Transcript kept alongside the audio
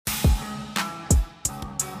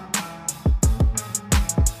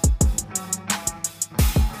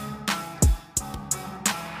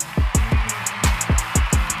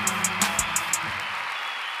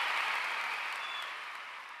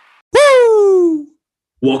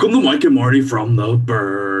Welcome to Mike and Marty from the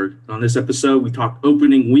Bird. On this episode, we talk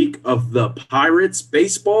opening week of the Pirates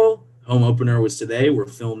baseball. Home opener was today. We're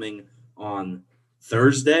filming on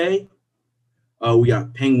Thursday. We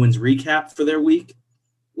got Penguins recap for their week.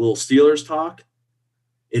 Little Steelers talk.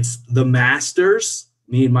 It's the Masters.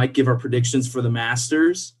 Me and Mike give our predictions for the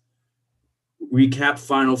Masters. Recap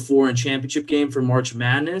Final Four and championship game for March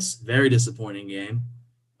Madness. Very disappointing game.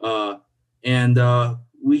 And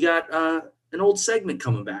we got an old segment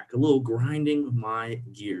coming back, a little grinding my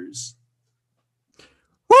gears.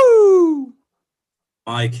 Woo!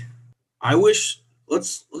 Mike, I wish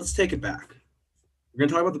let's take it back. We're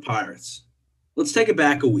gonna talk about the Pirates. Let's take it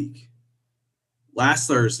back a week. Last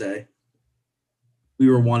Thursday, we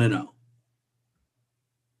were 1-0.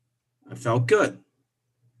 I felt good.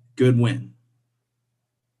 Good win.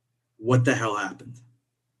 What the hell happened?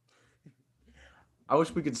 I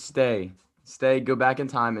wish we could stay, go back in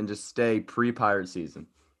time and just stay pre-Pirate season.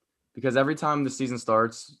 Because every time the season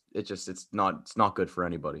starts, it's not good for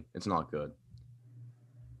anybody. It's not good.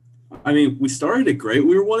 I mean, we started it great.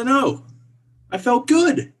 We were 1-0. I felt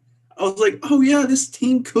good. I was like, oh yeah, this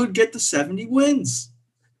team could get to 70 wins.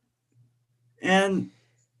 And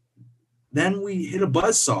then we hit a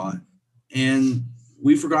buzzsaw and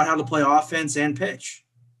we forgot how to play offense and pitch.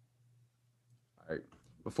 All right.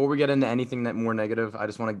 Before we get into anything that more negative, I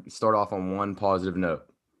just want to start off on one positive note.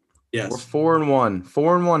 Yes. We're 4-1.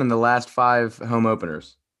 4-1 in the last 5 home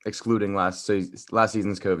openers, excluding last season's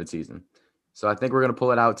COVID season. So I think we're going to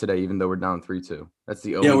pull it out today, even though we're down 3-2. That's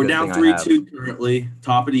the only we're good down thing 3-2 currently,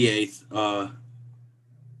 top of the 8th.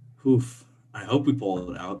 I hope we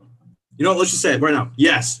pull it out. You know what? Let's just say it right now.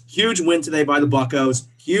 Yes, huge win today by the Buccos.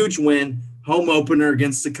 Huge win. Home opener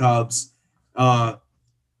against the Cubs. Back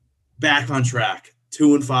on track.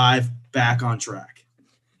 2-5. Back on track.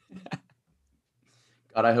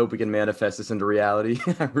 God, I hope we can manifest this into reality.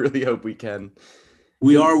 I really hope we can.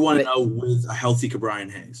 We are 1-0 with a healthy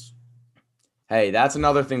Ke'Bryan Hayes. Hey, that's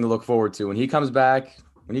another thing to look forward to. When he comes back,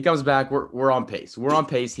 we're on pace. We're on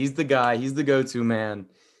pace. He's the guy. He's the go-to man.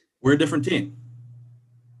 We're a different team.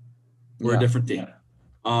 We're a different team.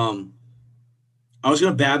 I was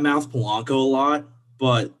going to badmouth Polanco a lot,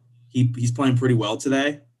 but he's playing pretty well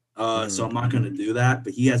today. So I'm not going to do that.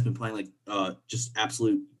 But he has been playing like just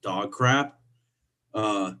absolute dog crap.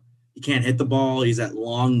 He can't hit the ball. He's that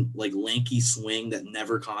long, like lanky swing that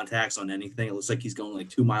never contacts on anything. It looks like he's going like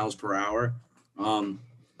 2 miles per hour.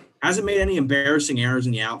 Hasn't made any embarrassing errors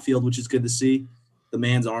in the outfield, which is good to see. The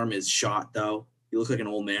man's arm is shot, though. He looks like an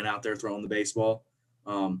old man out there throwing the baseball.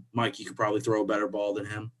 Mike, you could probably throw a better ball than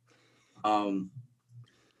him.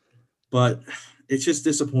 But it's just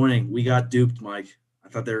disappointing. We got duped, Mike. I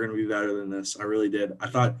thought they were going to be better than this. I really did.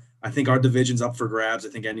 I think our division's up for grabs. I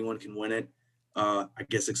think anyone can win it. I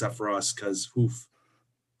guess except for us, because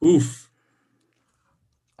oof.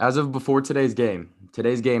 As of before today's game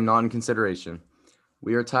not in consideration,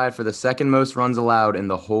 we are tied for the second most runs allowed in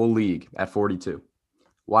the whole league at 42,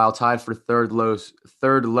 while tied for third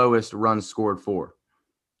lowest runs scored for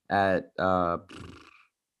at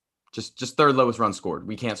just third lowest runs scored.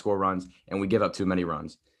 We can't score runs, and we give up too many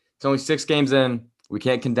runs. It's only 6 games in. We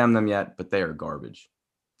can't condemn them yet, but they are garbage.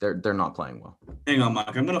 They're not playing well. Hang on,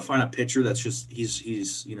 Mike. I'm gonna find a pitcher that's just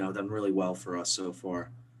he's done really well for us so far.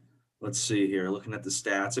 Let's see here. Looking at the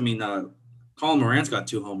stats, I mean, Colin Moran's got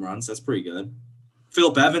 2 home runs. That's pretty good.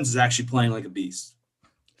 Phillip Evans is actually playing like a beast.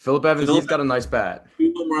 Phillip Evans, he's got a nice bat.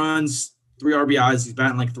 2 home runs, 3 RBIs. He's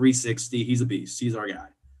batting like 360. He's a beast. He's our guy.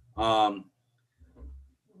 Oh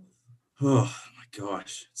my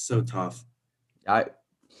gosh, it's so tough. I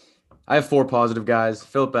have 4 positive guys.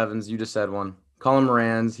 Phillip Evans, you just said one. Colin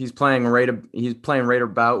Moran's, he's playing right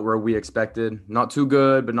about where we expected. Not too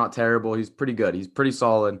good, but not terrible. He's pretty good. He's pretty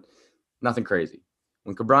solid. Nothing crazy.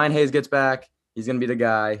 When Ke'Bryan Hayes gets back, he's going to be the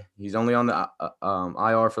guy. He's only on the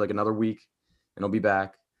IR for like another week, and he'll be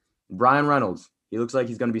back. Brian Reynolds, he looks like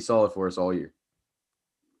he's going to be solid for us all year.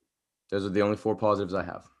 Those are the only 4 positives I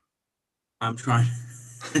have. I'm trying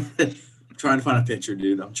to find a pitcher,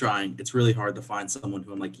 dude. I'm trying. It's really hard to find someone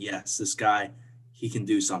who I'm like, yes, this guy, he can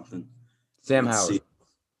do something. Sam Howard.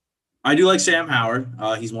 I do like Sam Howard.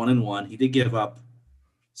 He's 1-1. He did give up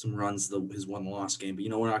some runs his 1-loss game, but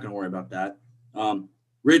we're not going to worry about that.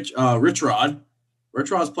 Rich Rod. Rich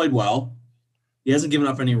Rod's played well. He hasn't given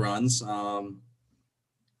up any runs.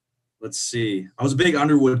 Let's see. I was a big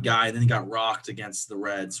Underwood guy, and then he got rocked against the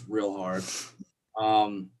Reds real hard.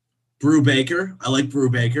 Brew Baker. I like Brew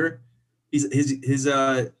Baker. His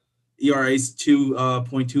ERA is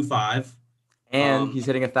 2.25. And he's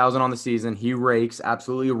hitting 1,000 on the season. He rakes,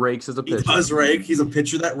 absolutely rakes as a pitcher. He does rake. He's a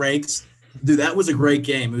pitcher that rakes. Dude, that was a great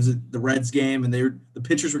game. It was the Reds game, and the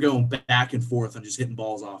pitchers were going back and forth and just hitting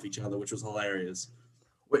balls off each other, which was hilarious.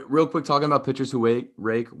 Wait, real quick, talking about pitchers who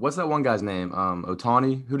rake. What's that one guy's name?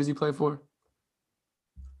 Otani. Who does he play for?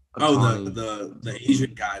 Ohtani. Oh, the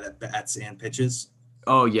Asian guy that bats and pitches.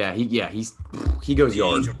 Oh yeah, he goes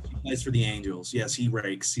yard. He plays for the Angels. Yes, he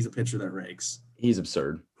rakes. He's a pitcher that rakes. He's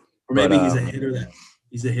absurd. Or maybe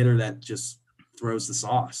he's a hitter that just throws the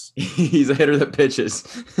sauce. He's a hitter that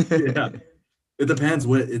pitches. Yeah. It depends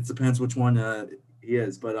which one he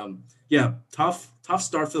is. But yeah, tough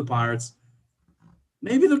start for the Pirates.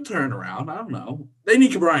 Maybe they'll turn around. I don't know. They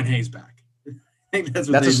need Brian Hayes back. I think that's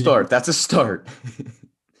a start. That's a start.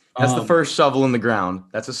 That's the first shovel in the ground.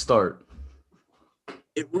 That's a start.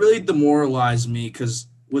 It really demoralized me because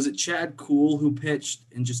was it Chad Kuhl who pitched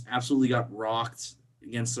and just absolutely got rocked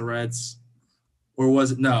against the Reds? Or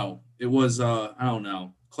was it no? It was I don't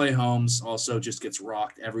know. Clay Holmes also just gets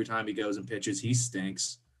rocked every time he goes and pitches. He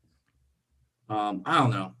stinks. I don't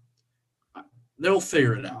know. They'll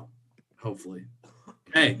figure it out, hopefully.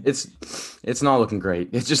 Hey, it's not looking great.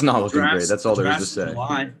 It's just not looking great. That's all there is to say.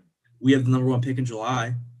 July. We have the number 1 pick in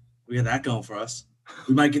July. We got that going for us.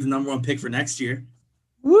 We might get the number 1 pick for next year.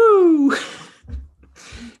 Woo!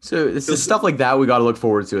 So it's just stuff like that we got to look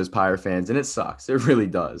forward to as Pirate fans, and it sucks. It really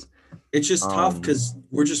does. It's just tough because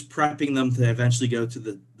we're just prepping them to eventually go to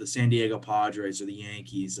the San Diego Padres or the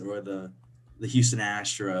Yankees or the Houston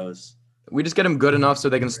Astros. We just get them good enough so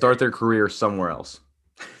they can start their career somewhere else.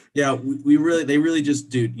 Yeah, they really just,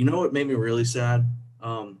 dude, you know what made me really sad?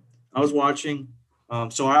 I was watching.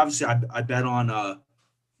 So obviously I bet on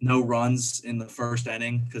no runs in the first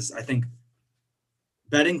inning because I think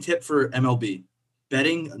betting tip for MLB,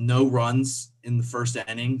 betting no runs in the first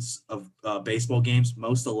innings of baseball games,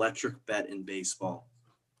 most electric bet in baseball.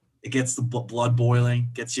 It gets the blood boiling,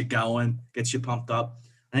 gets you going, gets you pumped up.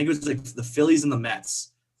 I think it was like the Phillies and the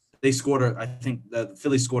Mets. They scored I think the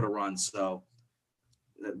Phillies scored a run, so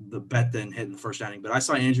the bet didn't hit in the first inning. But I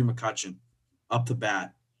saw Andrew McCutchen up to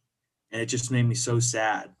bat, and it just made me so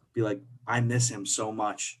sad. Be like, I miss him so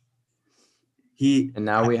much. And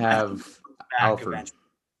now we have Alfred.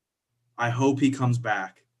 I hope he comes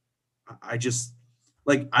back. I just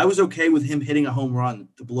I was okay with him hitting a home run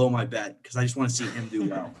to blow my bet because I just want to see him do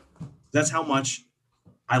well. That's how much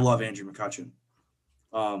I love Andrew McCutchen.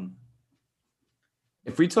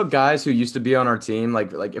 If we took guys who used to be on our team,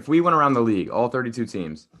 like if we went around the league, all 32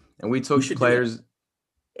 teams, and we took players,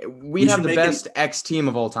 we have the best X team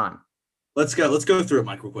of all time. Let's go through it,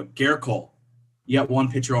 Mike, real quick. Garrett Cole. You got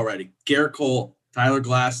 1 pitcher already. Garrett Cole, Tyler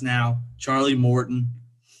Glasnow, Charlie Morton.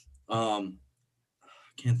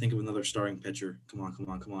 Can't think of another starting pitcher. Come on.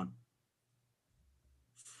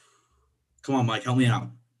 Come on, Mike, help me out.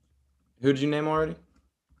 Who did you name already?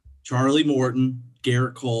 Charlie Morton,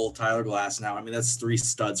 Garrett Cole, Tyler Glasnow. I mean, that's 3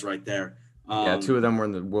 studs right there. Yeah, 2 of them were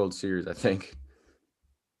in the World Series, I think.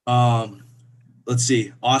 Let's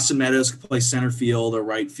see. Austin Meadows can play center field or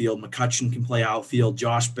right field. McCutchen can play outfield.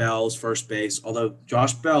 Josh Bell's first base. Although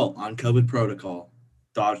Josh Bell on COVID protocol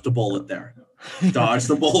dodged a bullet there. There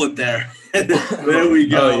we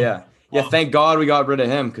go. Oh, yeah. Yeah, thank God we got rid of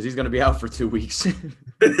him because he's going to be out for 2 weeks.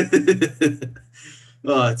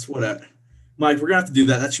 It's whatever. Mike, we're going to have to do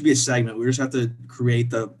that. That should be a segment. We just have to create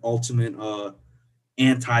the ultimate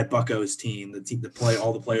anti-Buccos team, the team that play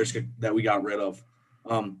all the players that we got rid of.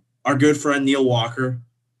 Our good friend Neil Walker,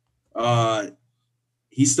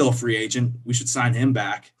 he's still a free agent. We should sign him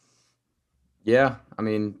back. Yeah, I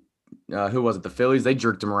mean, who was it? The Phillies? They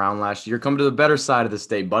jerked him around last year. Come to the better side of the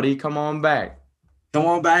state, buddy. Come on back. Come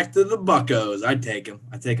on back to the Buccos. I'd take him.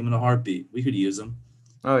 I'd take him in a heartbeat. We could use him.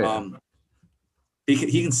 Oh, yeah.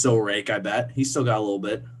 He can still rake, I bet. He's still got a little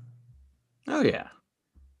bit. Oh, yeah.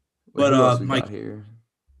 But Mike here.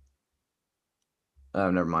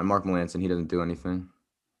 Oh, never mind. Mark Melanson, he doesn't do anything.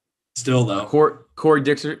 Still, though. Corey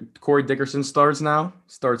Dickerson starts now.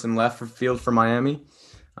 Starts in left field for Miami.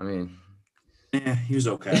 I mean. Yeah, he was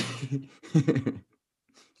okay.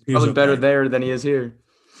 Probably better there than he is here.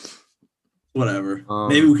 Whatever.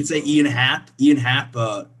 Maybe we could say Ian Happ. Ian Happ,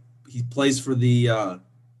 he plays for the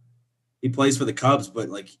Cubs, but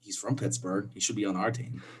he's from Pittsburgh. He should be on our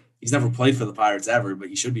team. He's never played for the Pirates ever, but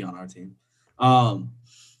he should be on our team. But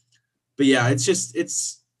yeah, let's just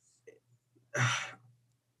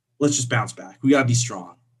bounce back. We gotta be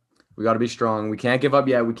strong. We can't give up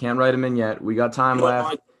yet. We can't write him in yet. We got time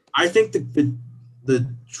left. I think the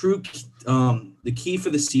true the key for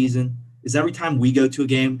the season is every time we go to a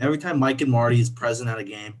game, every time Mike and Marty is present at a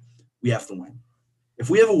game, we have to win.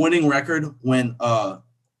 If we have a winning record when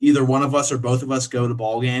either one of us or both of us go to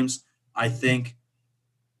ball games, I think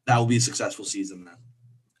that will be a successful season then.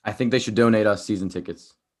 I think they should donate us season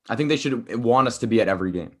tickets. I think they should want us to be at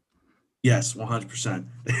every game. Yes, 100%.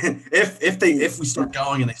 If we start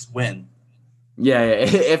going and they win. Yeah.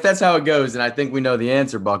 If that's how it goes, and I think we know the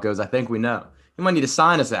answer, Buckos. I think we know. You might need to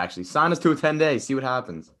sign us, actually. Sign us to a 10-day, see what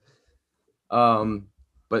happens.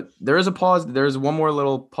 But there is a pause. There's one more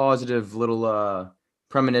little positive little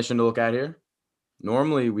premonition to look at here.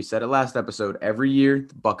 Normally, we said it last episode, every year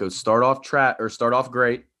the Buckos start off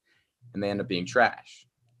great, and they end up being trash.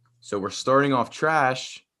 So we're starting off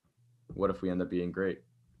trash. What if we end up being great?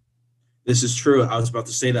 This is true. I was about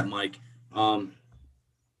to say that, Mike.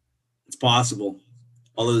 It's possible.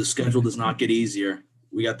 Although the schedule does not get easier.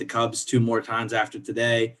 We got the Cubs 2 more times after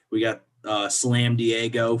today. We got Slam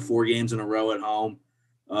Diego 4 games in a row at home.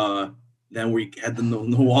 Then we head to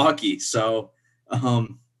Milwaukee. So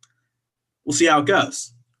we'll see how it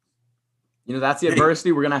goes. You know, that's the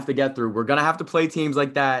adversity we're going to have to get through. We're going to have to play teams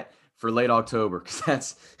like that for late October, because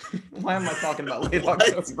that's why am I talking about late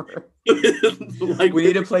October? Like, we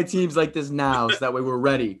need to play teams like this now, so that way we're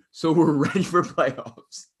ready. So we're ready for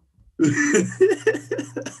playoffs.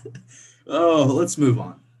 Oh, let's move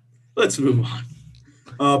on.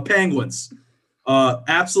 Penguins.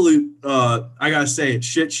 Absolute. I gotta say, a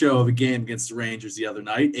shit show of a game against the Rangers the other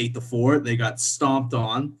night. 8-4. They got stomped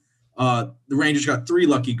on. The Rangers got 3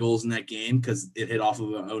 lucky goals in that game because it hit off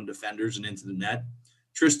of our own defenders and into the net.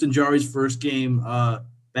 Tristan Jarry's first game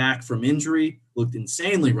back from injury looked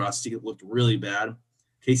insanely rusty. It looked really bad.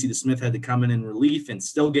 Casey DeSmith had to come in relief and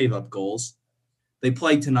still gave up goals. They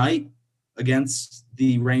play tonight against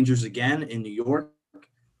the Rangers again in New York.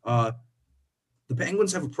 The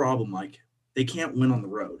Penguins have a problem, Mike. They can't win on the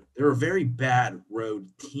road. They're a very bad road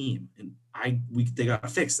team, and they got to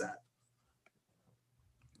fix that.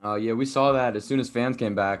 Yeah, we saw that as soon as fans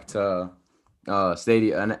came back to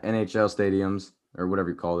NHL stadiums, or whatever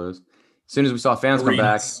you call those. As soon as we saw fans come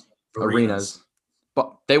back, arenas,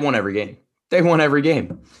 but they won every game. Yeah,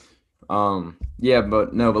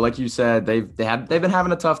 but like you said, they've been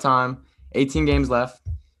having a tough time. 18 games left,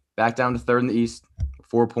 back down to 3rd in the East,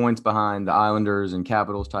 4 points behind the Islanders and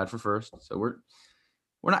Capitals, tied for 1st. So we're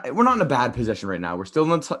not in a bad position right now. We're still in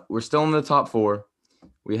the top 4.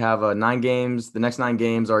 We have 9 games. The next 9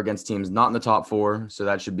 games are against teams not in the top 4, so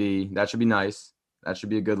that should be nice. That should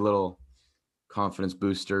be a good little confidence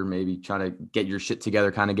booster, maybe trying to get your shit together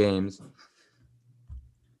kind of games.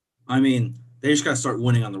 I mean, they just got to start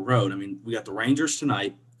winning on the road. I mean, we got the Rangers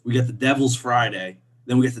tonight. We got the Devils Friday.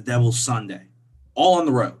 Then we get the Devils Sunday. All on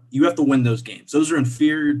the road. You have to win those games. Those are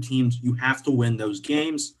inferior teams. You have to win those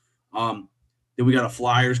games. Then we got a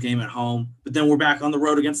Flyers game at home. But then we're back on the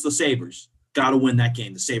road against the Sabres. Got to win that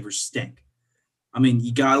game. The Sabres stink. I mean,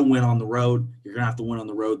 you got to win on the road. You're going to have to win on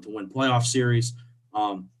the road to win playoff series.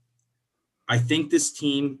 I think this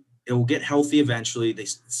team, it will get healthy eventually.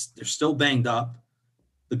 They're still banged up.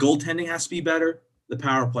 The goaltending has to be better. The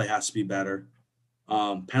power play has to be better.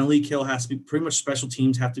 Penalty kill has to be – pretty much special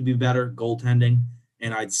teams have to be better, goaltending.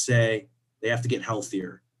 And I'd say they have to get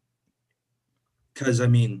healthier. Because, I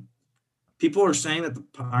mean, people are saying that the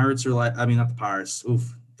Pirates are like – I mean, not the Pirates.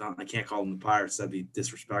 Oof. I can't call them the Pirates. That'd be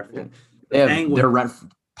disrespectful.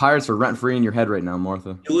 Pirates are rent-free in your head right now,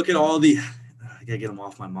 Martha. You look at all the – I got to get them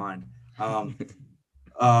off my mind.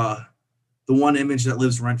 The one image that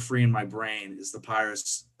lives rent-free in my brain is the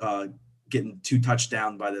Pirates getting 2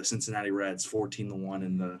 touchdowns by the Cincinnati Reds, 14-1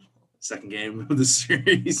 in the second game of the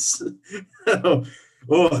series. That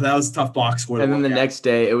was a tough box score. And then the next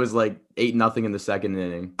day, it was like 8-0 in the second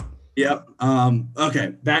inning. Yep. Okay,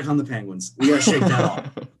 back on the Penguins. We got to shake that off.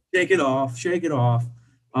 Shake it off.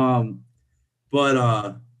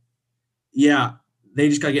 Yeah, they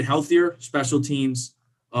just got to get healthier, special teams,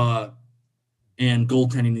 and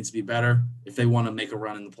goaltending needs to be better if they want to make a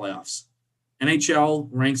run in the playoffs. NHL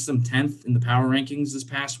ranks them 10th in the power rankings this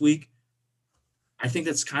past week. I think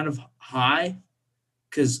that's kind of high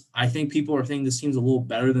because I think people are thinking this team's a little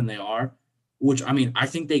better than they are, which, I mean, I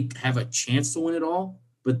think they have a chance to win it all,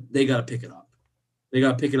 but they got to pick it up. They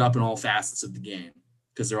got to pick it up in all facets of the game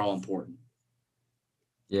because they're all important.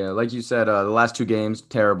 Yeah, like you said, the last 2 games,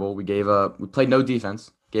 terrible. We played no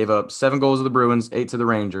defense, gave up 7 goals to the Bruins, 8 to the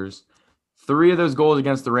Rangers. 3 of those goals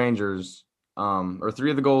against the Rangers, or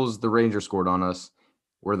 3 of the goals the Rangers scored on us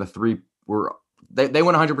were they went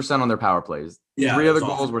 100% on their power plays. Yeah, 3 of the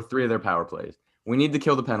goals were 3 of their power plays. We need to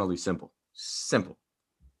kill the penalty. Simple.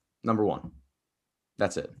 Number 1.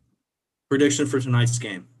 That's it. Prediction for tonight's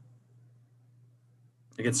game.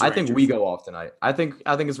 I think we go off tonight. I think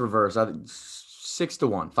it's reverse.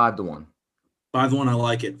 6-1, 5-1. 5-1. I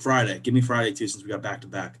like it. Friday. Give me Friday too, since we got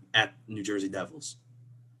back-to-back at New Jersey Devils.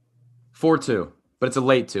 4-2, but it's a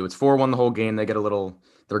late 2. It's 4-1 the whole game. They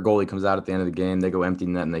Their goalie comes out at the end of the game. They go empty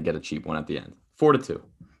net and they get a cheap one at the end. 4-2.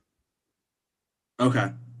 Okay.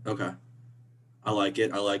 I like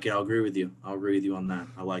it. I'll agree with you. I'll agree with you on that.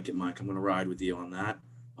 I like it, Mike. I'm going to ride with you on that.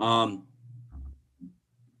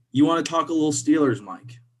 You want to talk a little Steelers,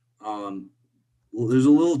 Mike? There's a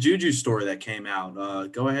little Juju story that came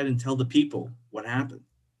out. Go ahead and tell the people what happened.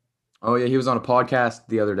 Oh, yeah. He was on a podcast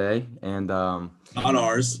the other day. And not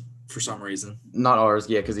ours, for some reason. Not ours,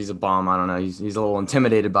 yeah, because he's a bum. I don't know. He's a little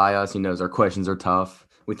intimidated by us. He knows our questions are tough.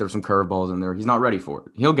 We throw some curveballs in there. He's not ready for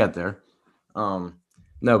it. He'll get there. No,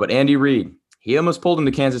 but Andy Reid, he almost pulled him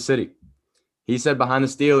to Kansas City. He said behind the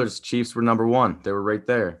Steelers, Chiefs were number one. They were right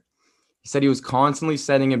there. He said he was constantly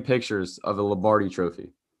sending him pictures of the Lombardi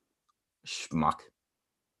trophy. Schmuck.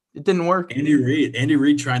 It didn't work. Andy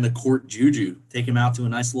Reid trying to court Juju, take him out to a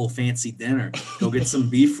nice little fancy dinner, go get some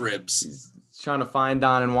beef ribs. He's trying to fine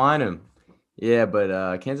dine and wine him. Yeah,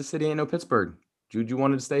 but Kansas City ain't no Pittsburgh. Juju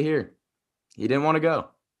wanted to stay here. He didn't want to go.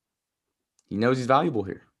 He knows he's valuable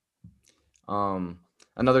here.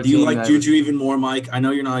 Another. Do you like Juju even more, Mike? I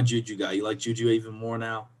know you're not a Juju guy. You like Juju even more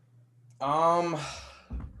now? How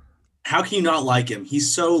can you not like him?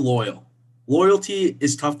 He's so loyal. Loyalty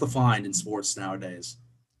is tough to find in sports nowadays.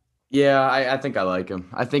 Yeah, I think I like him.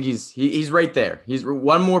 I think he's right there. He's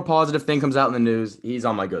one more positive thing comes out in the news. He's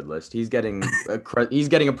on my good list. He's getting a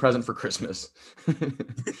present for Christmas.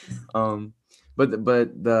 But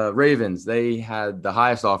the Ravens, they had the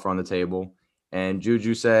highest offer on the table, and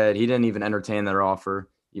Juju said he didn't even entertain their offer,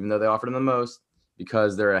 even though they offered him the most,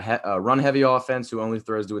 because they're a run-heavy offense who only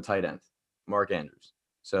throws to a tight end, Mark Andrews.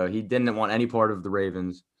 So he didn't want any part of the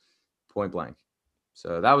Ravens, point blank.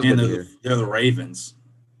 So that was good to hear. They're the Ravens.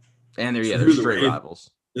 And they're straight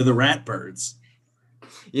rivals. They're the Ratbirds.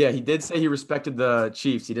 Yeah, he did say he respected the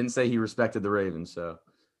Chiefs. He didn't say he respected the Ravens. So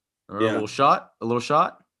a little shot.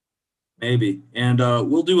 Maybe. And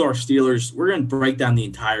we'll do our Steelers. We're going to break down the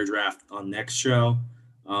entire draft on next show.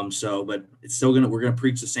 But it's still we're going to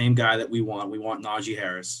preach the same guy that we want. We want Najee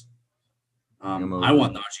Harris. I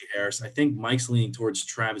want Najee Harris. I think Mike's leaning towards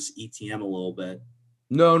Travis Etienne a little bit.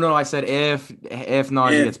 No. I said if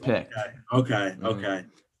Najee gets picked. Okay.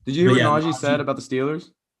 Did you hear what Najee said about the Steelers?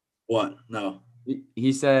 What? No.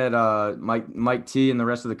 He said Mike T and the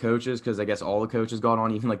rest of the coaches, because I guess all the coaches got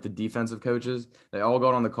on, even like the defensive coaches, they all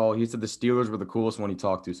got on the call. He said the Steelers were the coolest one he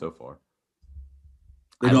talked to so far.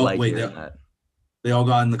 They all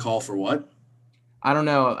got in the call for what? I don't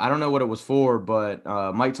know what it was for, but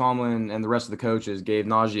Mike Tomlin and the rest of the coaches gave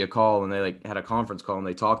Najee a call, and they had a conference call and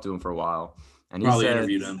they talked to him for a while. And he probably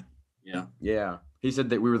interviewed him. Yeah. Yeah. He said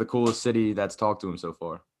that we were the coolest city that's talked to him so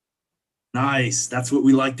far. Nice. That's what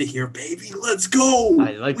we like to hear, baby. Let's go.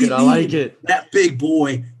 I like it. That big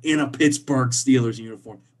boy in a Pittsburgh Steelers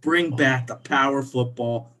uniform. Bring back the power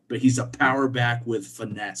football, but he's a power back with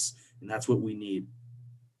finesse, and that's what we need.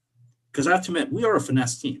 Because I have to admit, we are a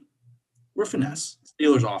finesse team. We're finesse.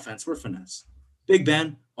 Steelers offense, we're finesse. Big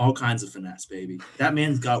Ben, all kinds of finesse, baby. That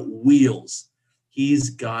man's got wheels.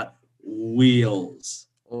 He's got wheels.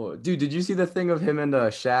 Oh, dude, did you see the thing of him and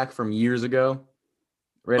Shaq from years ago?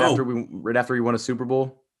 Right after we won a Super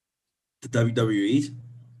Bowl? The WWE?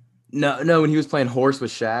 No, when he was playing horse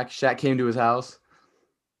with Shaq. Shaq came to his house.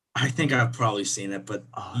 I think I've probably seen it, but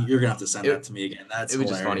you're going to have to send that to me again. It was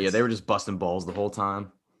just funny. Yeah, they were just busting balls the whole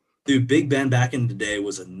time. Dude, Big Ben back in the day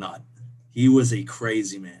was a nut. He was a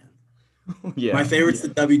crazy man. Yeah. My favorite's the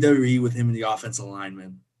WWE with him and the offensive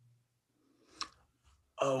lineman.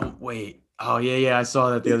 Oh, wait. Oh, yeah, I saw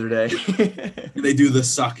that the other day. They do the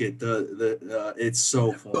suck it. It's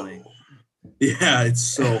so funny. Yeah, it's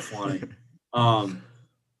so funny. But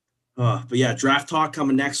yeah, draft talk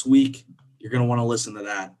coming next week. You're going to want to listen to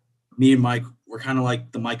that. Me and Mike, we're kind of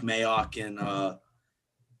like the Mike Mayock and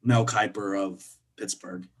Mel Kiper of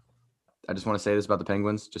Pittsburgh. I just want to say this about the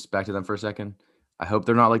Penguins, just back to them for a second. I hope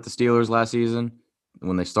they're not like the Steelers last season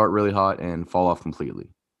when they start really hot and fall off completely.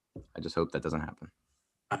 I just hope that doesn't happen.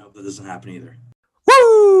 I hope that doesn't happen either.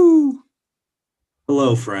 Woo!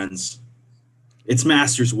 Hello, friends. It's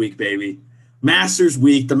Masters Week, baby. Masters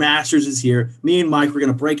Week. The Masters is here. Me and Mike, we're going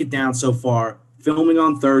to break it down so far. Filming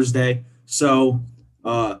on Thursday. So,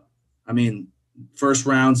 first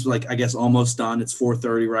round's I guess almost done. It's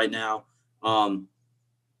 4:30 right now.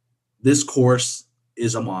 This course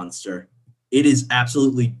is a monster. It is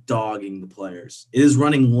absolutely dogging the players. It is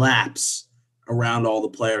running laps around all the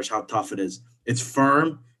players, how tough it is. It's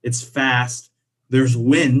firm. It's fast. There's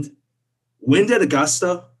wind. Wind at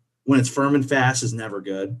Augusta, when it's firm and fast, is never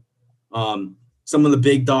good. Some of the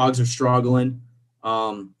big dogs are struggling.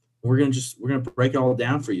 We're gonna break it all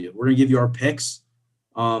down for you. We're gonna give you our picks.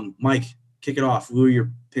 Mike, kick it off. Who are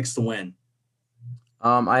your picks to win?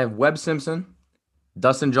 I have Webb Simpson,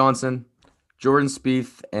 Dustin Johnson, Jordan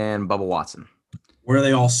Spieth, and Bubba Watson. Where are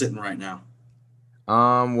they all sitting right now?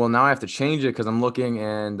 Well, now I have to change it because I'm looking,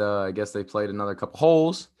 and I guess they played another couple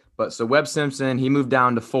holes. But so Webb Simpson, he moved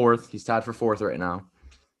down to 4th. He's tied for 4th right now.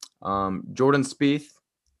 Jordan Spieth,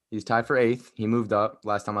 he's tied for 8th. He moved up.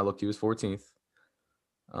 Last time I looked, he was 14th.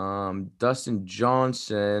 Dustin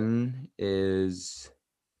Johnson is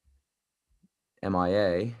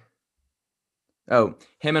MIA. Oh,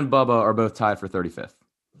 him and Bubba are both tied for 35th.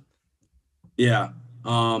 Yeah.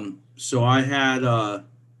 So I had a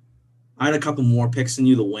couple more picks than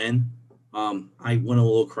you to win. I went a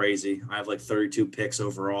little crazy. I have like 32 picks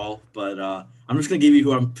overall, but I'm just gonna give you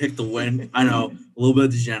who I picked to win. I know, a little bit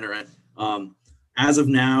degenerate. As of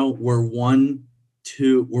now, we're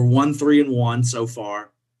 1-3-1 so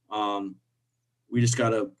far. We just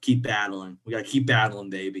gotta keep battling. We gotta keep battling,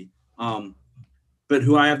 baby. But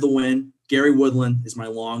who I have to win? Gary Woodland is my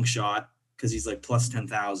long shot because he's like plus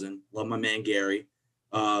 10,000. Love my man Gary.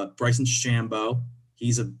 Bryson Shambo,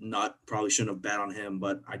 he's a nut. Probably shouldn't have bet on him,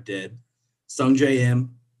 but I did. Sung J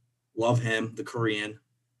M, love him, the Korean.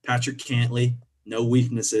 Patrick Cantley, no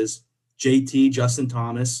weaknesses. JT, Justin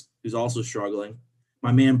Thomas, who's also struggling.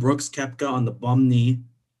 My man Brooks Koepka on the bum knee,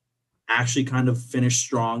 actually kind of finished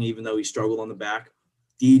strong, even though he struggled on the back.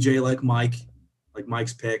 DJ like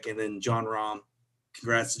Mike's pick, and then John Rahm.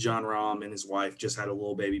 Congrats to John Rahm and his wife. Just had a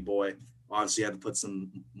little baby boy. Obviously, had to put some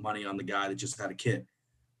money on the guy that just had a kid.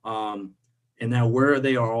 And now where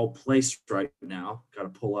they are all placed right now, got to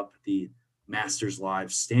pull up the Masters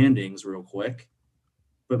Live standings real quick.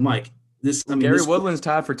 But Mike, Gary Woodland's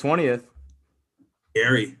tied for 20th.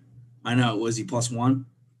 Gary, I know. Was he +1?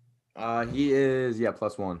 He is,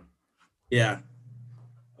 +1. Yeah.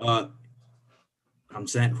 I'm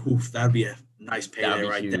saying, that'd be a nice payday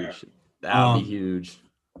right huge. there. That would be huge.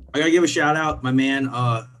 I gotta give a shout out, my man,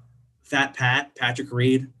 Fat Patrick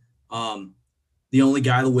Reed. The only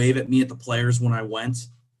guy to wave at me at the Players when I went.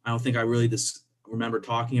 I don't think I really just remember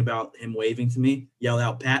talking about him waving to me. Yelled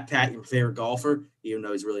out, Pat, your favorite golfer, even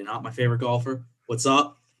though he's really not my favorite golfer. What's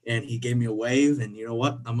up? And he gave me a wave. And you know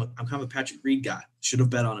what? I'm kind of a Patrick Reed guy. Should have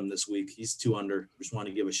bet on him this week. He's 2 under. Just wanted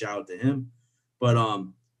to give a shout out to him. But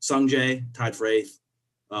Sung Jae tied for 8th.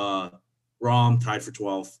 Rahm tied for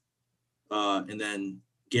 12th. And then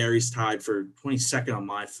Gary's tied for 22nd on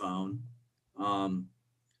my phone.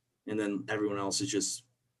 And then everyone else is just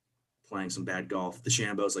playing some bad golf. The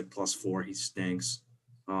Shambo's like +4. He stinks.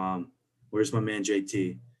 Where's my man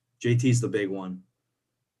JT? JT's the big one.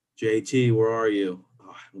 JT, where are you?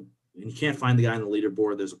 Oh, and you can't find the guy on the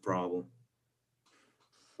leaderboard. There's a problem.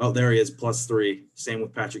 Oh, there he is, +3. Same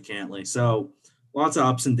with Patrick Cantley. So lots of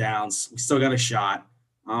ups and downs. We still got a shot.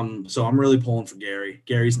 So I'm really pulling for Gary.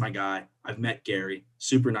 Gary's my guy. I've met Gary.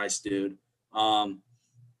 Super nice dude. But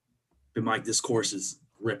Mike, this course is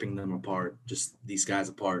ripping them apart. Just these guys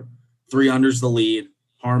apart. 3 under's the lead.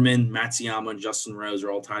 Harman, Matsuyama, and Justin Rose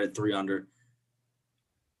are all tied at 3 under.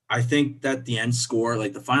 I think that the end score,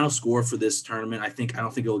 like the final score for this tournament, I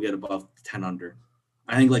don't think it'll get above 10 under.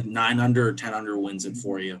 I think like 9 under or 10 under wins it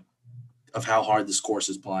for you of how hard this course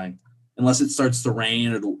is playing. Unless it starts to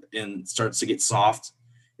rain and starts to get soft.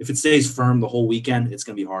 If it stays firm the whole weekend, it's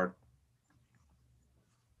going to be hard.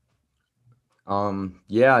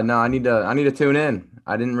 I need to tune in.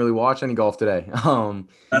 I didn't really watch any golf today.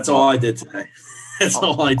 That's all I did today. That's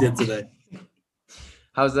all I did today.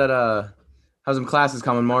 How's some classes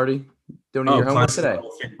coming, Marty? Doing your homework today?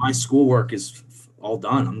 My schoolwork is all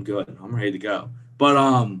done. I'm good. I'm ready to go. But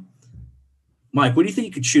Mike, what do you think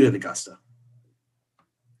you could shoot at Augusta?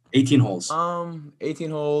 18 holes. 18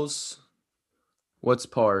 holes. What's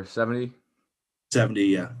par? 70? 70,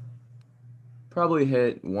 yeah. Probably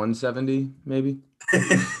hit 170, maybe.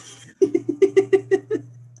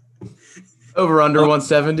 Over under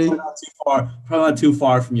 170. Probably not too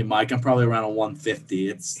far from you, Mike. I'm probably around a 150.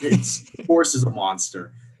 It's the course is a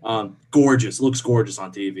monster. Gorgeous. Looks gorgeous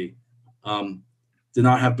on TV. Did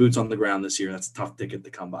not have boots on the ground this year. That's a tough ticket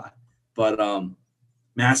to come by. But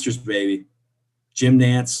Masters, baby. Jim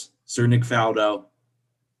Nantz, Sir Nick Faldo,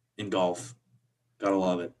 in golf. Gotta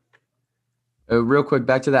love it. Real quick,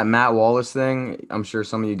 back to that Matt Wallace thing. I'm sure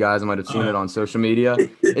some of you guys might have seen it on social media.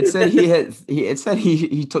 It said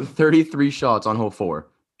he took 33 shots on hole 4.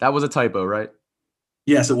 That was a typo, right?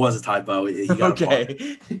 Yes, it was a typo.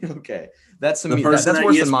 Okay. Okay. That's worse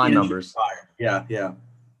than my numbers. Yeah.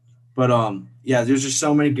 But there's just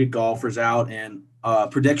so many good golfers out. And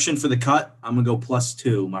prediction for the cut, I'm gonna go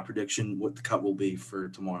 +2. My prediction what the cut will be for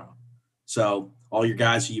tomorrow. So all your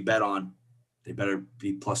guys who you bet on, they better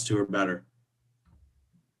be +2 or better.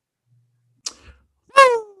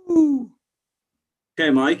 Okay, Okay,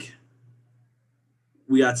 Mike.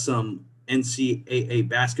 We got some NCAA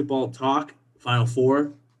basketball talk. Final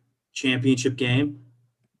Four championship game.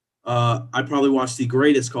 I probably watched the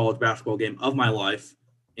greatest college basketball game of my life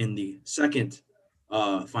in the second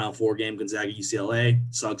Final Four game, Gonzaga UCLA.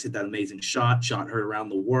 Suggs hit that amazing shot heard around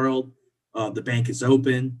the world. The bank is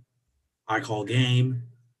open. I call game.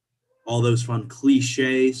 All those fun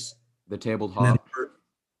cliches. The table And then, hop.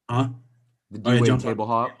 huh? The Oh, yeah, D-Wade jumped on table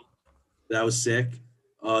the hop. table. That was sick.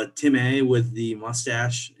 Tim A with the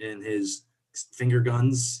mustache and his finger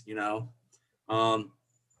guns, it's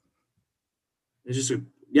just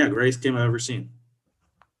greatest game I've ever seen.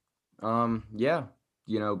 Yeah.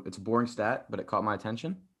 It's a boring stat, but it caught my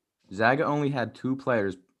attention. Zaga only had 2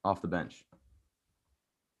 players off the bench.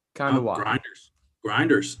 Kind of wild.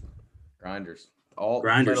 Grinders. All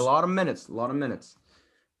Grinders. played a lot of minutes.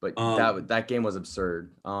 But that game was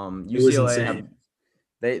absurd. It was UCLA insane.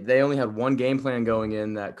 they only had one game plan going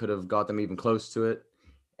in that could have got them even close to it,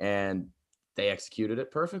 and they executed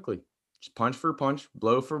it perfectly. Just punch for punch,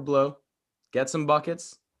 blow for blow, get some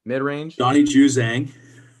buckets, mid-range. Johnny Juzang.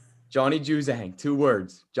 2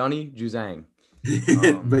 words. Johnny Juzang.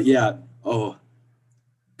 But yeah,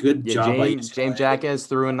 good job by James Jaquez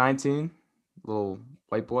threw in 19. Little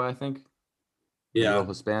white boy, I think. Yeah. A little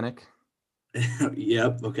Hispanic.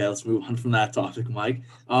 Yep. Okay, let's move on from that topic, Mike.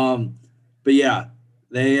 But yeah,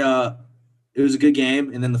 it was a good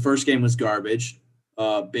game, and then the first game was garbage.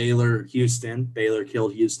 Baylor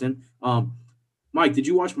killed Houston. Mike, did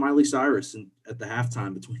you watch Miley Cyrus at the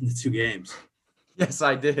halftime between the 2 games? Yes,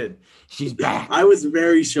 I did. She's back. I was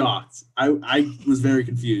very shocked. I was very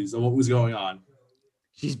confused on what was going on.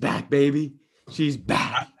 She's back, baby. She's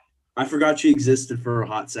back. I forgot she existed for a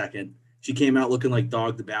hot second. She came out looking like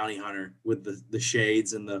Dog the Bounty Hunter with the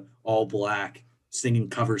shades and the all black, singing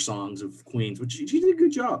cover songs of Queens, which she did a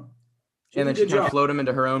good job. And then she kind of flowed him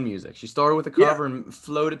into her own music. She started with a cover and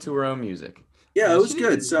flowed it to her own music. Yeah, it was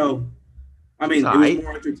good. So, it was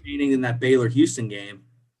more entertaining than that Baylor-Hyuston game.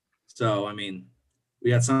 So, we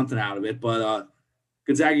got something out of it. But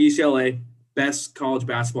Gonzaga UCLA, best college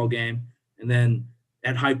basketball game. And then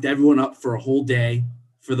that hyped everyone up for a whole day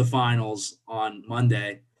for the finals on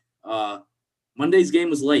Monday. Monday's game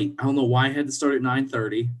was late. I don't know why I had to start at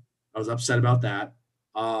 9:30. I was upset about that.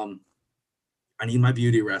 I need my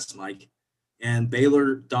beauty rest, Mike. And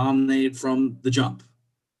Baylor dominated from the jump.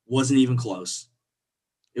 Wasn't even close.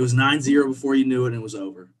 It was 9-0 before you knew it, and it was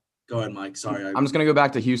over. Go ahead, Mike. Sorry. I'm just going to go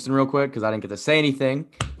back to Houston real quick because I didn't get to say anything.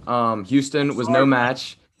 Houston was no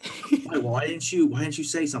match. Why didn't you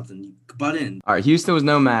say something? You butt in. All right, Houston was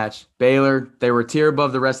no match. Baylor, they were a tier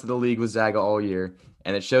above the rest of the league with Zaga all year,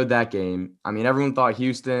 and it showed that game. Everyone thought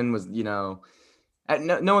Houston was, no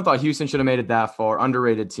one thought Houston should have made it that far.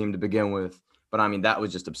 Underrated team to begin with. But, that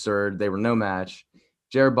was just absurd. They were no match.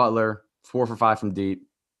 Jared Butler, 4 for 5 from deep.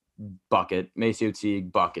 Bucket. MaCio Teague,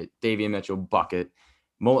 bucket. Davion Mitchell, bucket.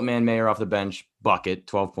 Mullet Man Mayer off the bench, bucket,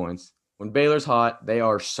 12 points. When Baylor's hot, they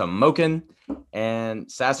are smoking. And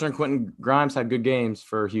Sasser and Quentin Grimes had good games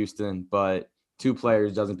for Houston, but 2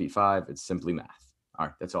 players doesn't beat 5. It's simply math. All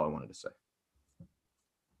right, that's all I wanted to say.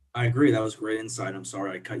 I agree. That was great insight. I'm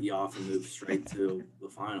sorry I cut you off and moved straight to the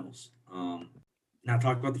finals. Now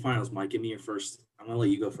talk about the finals, Mike. Give me your first. I'm going to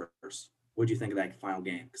let you go first. What did you think of that final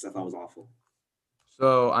game? Because I thought it was awful.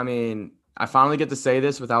 So, I finally get to say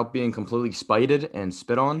this without being completely spited and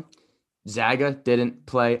spit on. Zaga didn't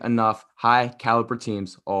play enough high caliber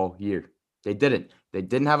teams all year. They didn't. They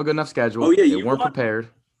didn't have a good enough schedule. Oh, yeah, they weren't prepared.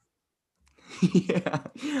 Yeah.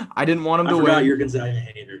 I didn't want them to win. I forgot you're Gonzaga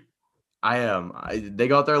hater. I am. They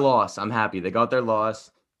got their loss. I'm happy. They got their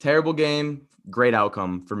loss. Terrible game. Great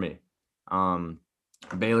outcome for me.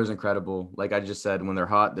 Baylor's incredible. Like I just said, when they're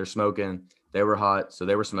hot, they're smoking. They were hot, so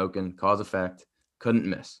they were smoking. Cause effect. Couldn't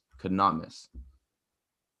miss. Could not miss.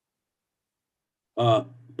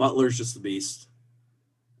 Butler's just the beast.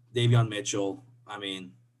 Davion Mitchell.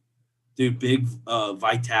 Dude, big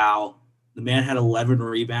Vital. The man had 11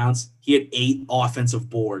 rebounds. He had 8 offensive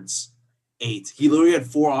boards. 8. He literally had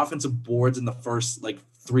 4 offensive boards in the first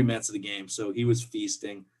 3 minutes of the game. So he was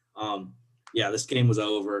feasting. This game was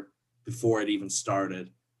over before it even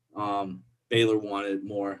started. Baylor wanted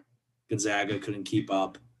more. Gonzaga couldn't keep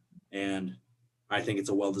up. And I think it's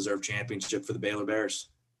a well-deserved championship for the Baylor Bears.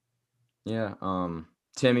 Yeah.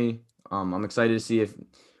 Timmy, I'm excited to see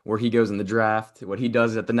where he goes in the draft, what he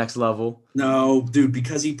does at the next level. No, dude,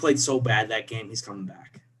 because he played so bad that game, he's coming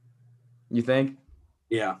back. You think?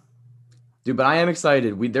 Yeah. Dude, but I am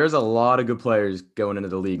excited. There's a lot of good players going into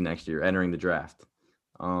the league next year, entering the draft.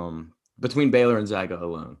 Between Baylor and Zaga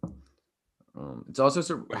alone. It's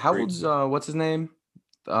also how old's what's his name?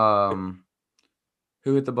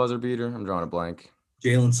 Who hit the buzzer beater? I'm drawing a blank.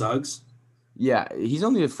 Jalen Suggs. Yeah, he's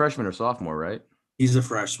only a freshman or sophomore, right? He's a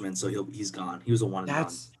freshman, so he's gone. He was a one and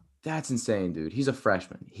done. That's insane, dude. He's a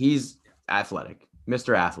freshman. He's athletic,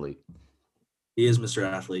 Mr. Athlete. He is Mr.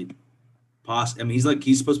 Athlete. I mean,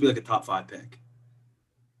 he's supposed to be like a top 5 pick.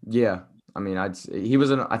 Yeah, I mean, I think he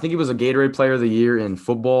was a Gatorade Player of the Year in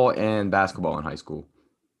football and basketball in high school.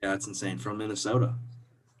 Yeah, that's insane. From Minnesota.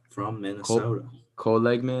 Cold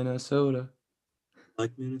Lake, Minnesota.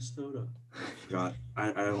 Like Minnesota. God,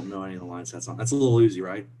 I don't know any of the lines. That's a little Uzi,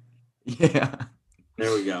 right? Yeah.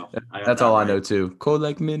 There we go. That's all right. I know too. Cold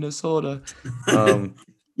like Minnesota.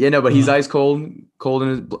 Yeah, no, but he's ice cold in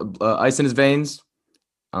his ice in his veins.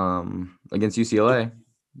 Against UCLA,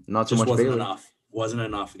 not so much. Wasn't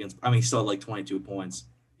enough against. I mean, he still had like 22 points.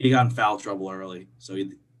 He got in foul trouble early, so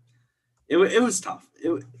it was tough. It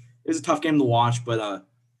was a tough game to watch, but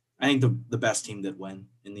I think the best team did win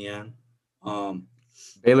in the end.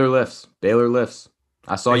 Baylor lifts.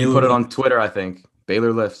 I saw you put it on Twitter, I think.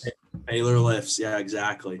 Baylor lifts. Yeah,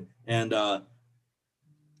 exactly. And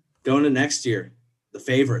going to next year, the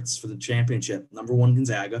favorites for the championship, number 1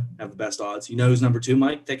 Gonzaga have the best odds. You know who's number 2,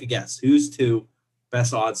 Mike? Take a guess. Who's 2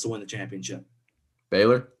 best odds to win the championship?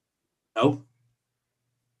 Baylor? Nope.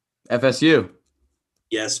 FSU?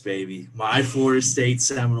 Yes, baby. My Florida State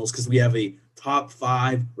Seminoles, because we have a top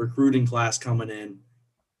 5 recruiting class coming in,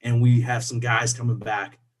 and we have some guys coming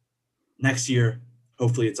back next year.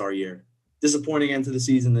 Hopefully it's our year. Disappointing end to the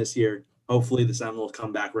season this year. Hopefully the Seminoles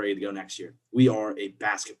come back ready to go next year. We are a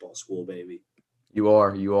basketball school, baby. You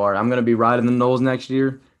are. I'm going to be riding the Noles next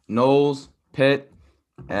year. Noles, Pitt,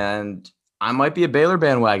 and I might be a Baylor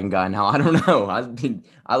bandwagon guy now. I don't know.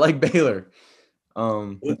 I like Baylor.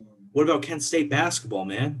 What about Kent State basketball,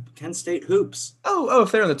 man? Kent State hoops. Oh,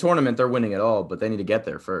 if they're in the tournament, they're winning it all, but they need to get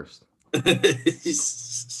there first.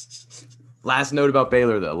 Last note about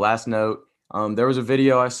Baylor, though. There was a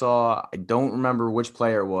video I saw. I don't remember which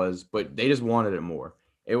player it was, but they just wanted it more.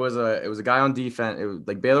 It was a guy on defense. It was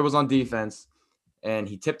like Baylor was on defense, and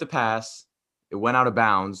he tipped a pass. It went out of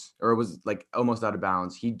bounds, or it was like almost out of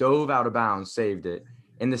bounds. He dove out of bounds, saved it.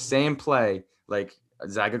 In the same play, like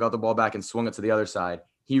Zaga got the ball back and swung it to the other side.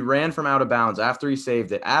 He ran from out of bounds after he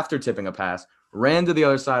saved it, after tipping a pass, ran to the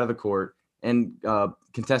other side of the court, and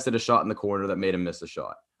contested a shot in the corner that made him miss a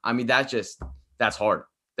shot. I mean, that's hard.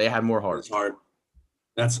 They had more heart. It's hard.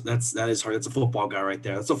 That is hard. That's a football guy right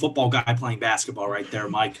there. That's a football guy playing basketball right there,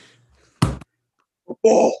 Mike.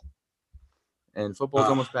 Football. And football's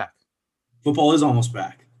almost back. Football is almost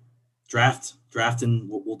back. Drafting.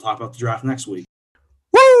 We'll talk about the draft next week.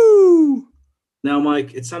 Woo! Now,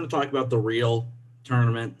 Mike, it's time to talk about the real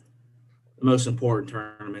tournament, the most important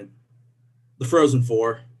tournament, the Frozen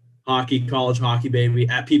Four, college hockey, baby,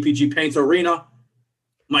 at PPG Paints Arena.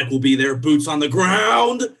 Mike will be there, boots on the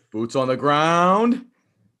ground.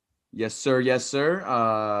 Yes, sir.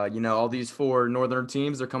 All these 4 northern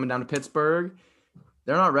teams, they're coming down to Pittsburgh.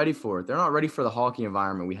 They're not ready for it. They're not ready for the hockey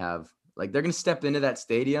environment we have. Like, they're going to step into that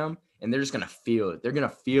stadium, and they're just going to feel it. They're going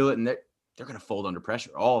to feel it, and they're going to fold under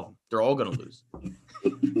pressure. All of them. They're all going to lose.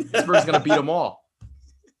 Pittsburgh's going to beat them all.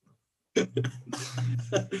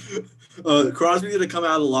 Crosby's going to come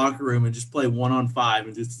out of the locker room and just play 1-on-5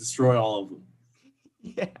 and just destroy all of them.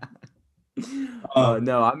 Yeah.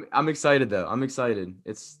 No, I'm excited though. I'm excited.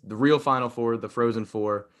 It's the real Final Four, the Frozen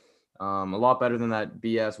Four. A lot better than that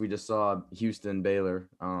BS we just saw, Houston, Baylor.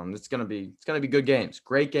 It's gonna be good games,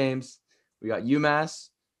 great games. We got UMass,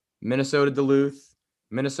 Minnesota Duluth,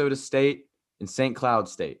 Minnesota State, and St. Cloud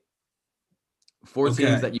State. 4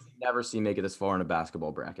 teams that you never see make it this far in a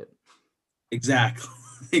basketball bracket.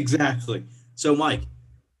 Exactly. So, Mike,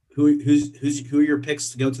 who are your picks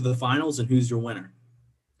to go to the finals, and who's your winner?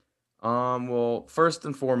 Well, first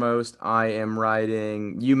and foremost, I am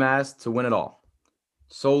riding UMass to win it all,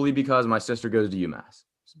 solely because my sister goes to UMass.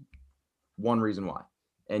 One reason why.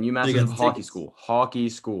 And UMass is a hockey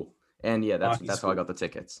school. And yeah, that's how I got the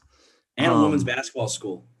tickets. And a women's basketball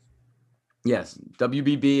school. Yes,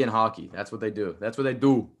 WBB and hockey. That's what they do.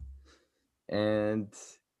 And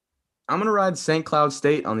I'm going to ride St. Cloud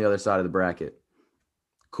State on the other side of the bracket.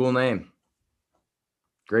 Cool name.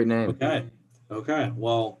 Great name. Okay.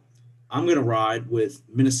 Well, I'm going to ride with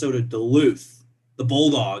Minnesota Duluth, the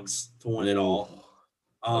Bulldogs, to win it all.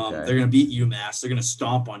 They're going to beat UMass. They're going to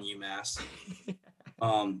stomp on UMass.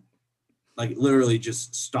 Like literally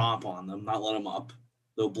just stomp on them, not let them up.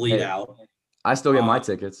 They'll bleed out. I still get my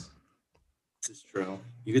tickets. This is true.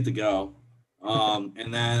 You get to go.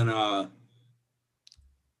 And then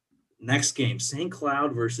next game, St.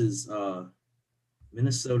 Cloud versus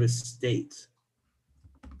Minnesota State.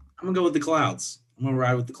 I'm going to go with the Clouds. I'm gonna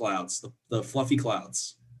ride with the Clouds, the fluffy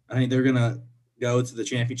Clouds. I think they're gonna go to the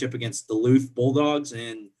championship against Duluth Bulldogs,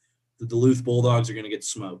 and the Duluth Bulldogs are gonna get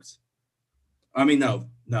smoked. I mean,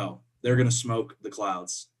 no, they're gonna smoke the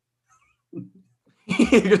Clouds.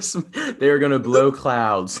 They're gonna blow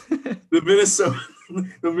clouds. The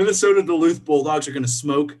Minnesota Duluth Bulldogs are gonna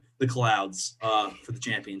smoke the Clouds for the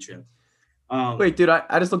championship. Wait, dude,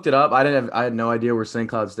 I just looked it up. I had no idea where St.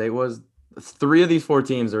 Cloud State was. 3 of these 4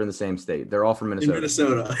 teams are in the same state. They're all from Minnesota. In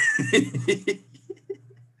Minnesota.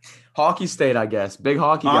 Hockey state, I guess. Big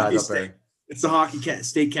hockey guys up there. It's the hockey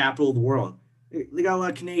state capital of the world. They got a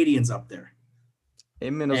lot of Canadians up there.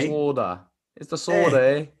 In Minnesota. It's the soda,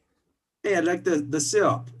 eh? Hey, I like the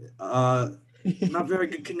syrup. Not very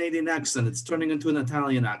good Canadian accent. It's turning into an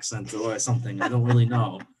Italian accent or something. I don't really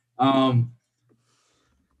know.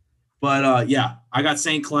 But yeah, I got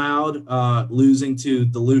St. Cloud losing to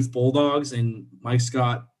Duluth Bulldogs, and Mike's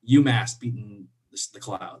got UMass beating the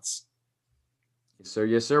Clouds.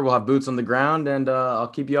 Yes, sir. We'll have boots on the ground, and I'll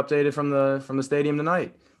keep you updated from the stadium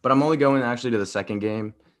tonight. But I'm only going actually to the second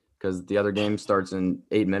game because the other game starts in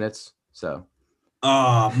 8 minutes. So.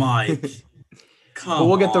 Oh, Mike. But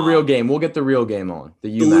we'll get the real game. We'll get the real game on. The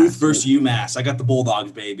UMass. Duluth versus UMass. I got the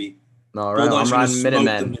Bulldogs, baby. All right, I'm riding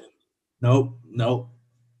Minutemen. Nope.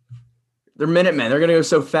 They're Minutemen. They're gonna go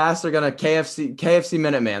so fast. They're gonna KFC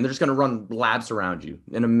Minuteman. They're just gonna run laps around you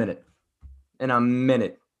in a minute.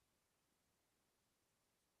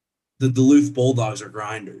 The Duluth Bulldogs are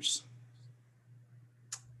grinders.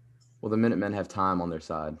 Well, the Minutemen have time on their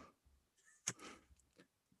side.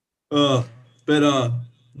 But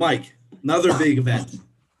Mike, another big event.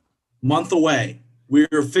 Month away. We're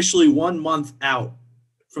officially 1 month out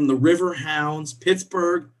from the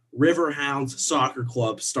Pittsburgh River Hounds Soccer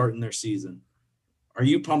Club starting their season. Are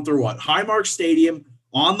you pumped or what? Highmark Stadium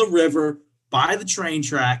on the river by the train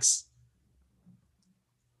tracks.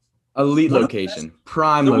 Elite location.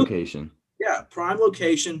 Prime location. Yeah, prime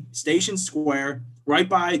location. Station Square, right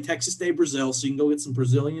by Texas Day Brazil, so you can go get some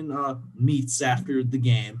Brazilian meats after the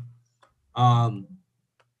game. I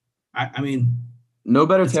mean, no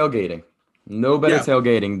better tailgating. No better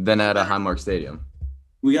tailgating than at a Highmark Stadium.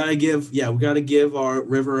 We gotta give our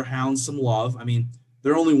River Hounds some love. I mean,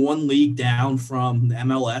 they're only 1 league down from the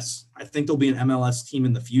MLS. I think they'll be an MLS team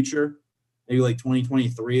in the future. Maybe like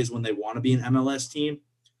 2023 is when they want to be an MLS team.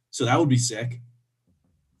 So that would be sick.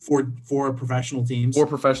 For professional teams. 4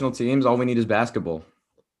 professional teams. All we need is basketball.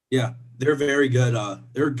 Yeah, they're very good.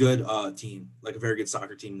 They're a good team, like a very good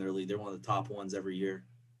soccer team in their league. They're one of the top ones every year.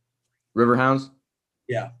 Riverhounds?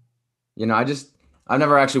 Yeah. You know, I've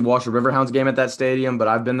never actually watched a Riverhounds game at that stadium, but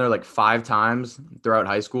I've been there like 5 times throughout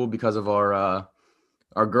high school because of our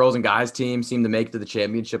girls and guys team seem to make it to the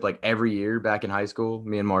championship like every year back in high school.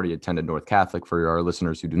 Me and Marty attended North Catholic for our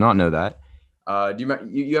listeners who do not know that. Do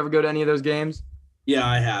you ever go to any of those games? Yeah,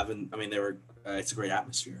 I have. And I mean, it's a great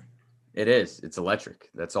atmosphere. It is. It's electric.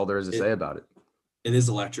 That's all there is to say about it. It is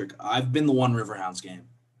electric. I've been to one Riverhounds game.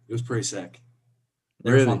 It was pretty sick.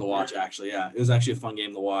 They Really? were fun to watch, actually. Yeah, it was actually a fun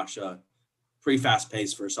game to watch. Pretty fast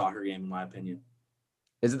paced for a soccer game, in my opinion.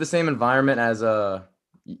 Is it the same environment as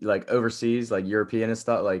like overseas, like European and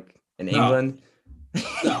stuff, like in England?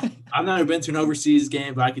 No, I've never been to an overseas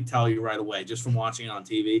game, but I could tell you right away just from watching it on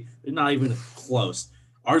TV. They're not even close.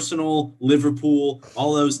 Arsenal, Liverpool,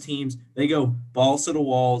 all those teams, they go balls to the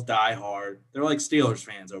walls, die hard. They're like Steelers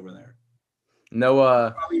fans over there.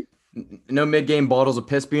 No mid-game bottles of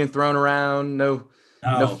piss being thrown around. No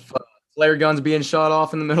flare guns being shot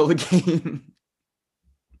off in the middle of the game.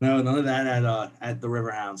 No, none of that at the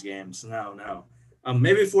Riverhounds games. No.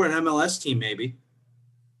 Maybe for an MLS team, maybe.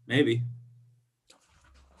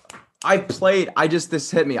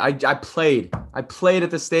 This hit me. I played at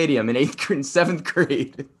the stadium in 8th grade and 7th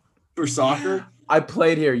grade. For soccer? I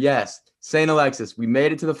played here, yes. St. Alexis. We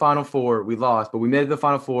made it to the Final Four. We lost, but we made it to the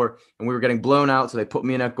Final Four, and we were getting blown out, so they put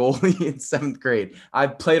me in at goalie in 7th grade. I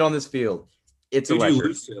played on this field. It's electric. Who did you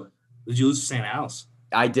lose to? Did you lose to St. Al's?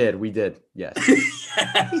 I did. We did. Yes.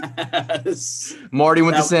 Yes. Marty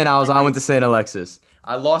went to St. Al's. I went to St. Alexis.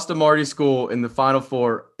 I lost to Marty's school in the Final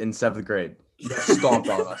Four in 7th grade. Stomped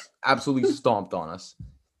on us. Absolutely stomped on us.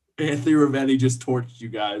 Anthony Ravetti just torched you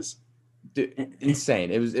guys. Dude,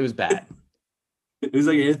 insane. It was bad. It was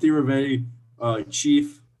like Anthony Ravetti,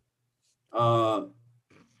 Chief, Owen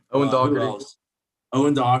Doherty.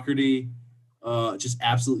 Owen Doherty, just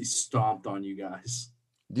absolutely stomped on you guys.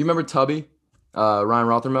 Do you remember Tubby? Ryan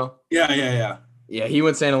Rothermel? Yeah. Yeah, he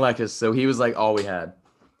went St. Alexis, so he was like all we had.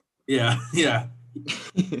 Yeah.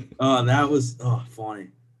 That was funny.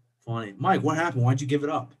 Mike, what happened? Why'd you give it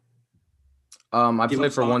up? I Give played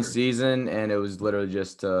up for one soccer. season, and it was literally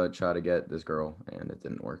just to try to get this girl, and it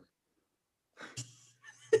didn't work.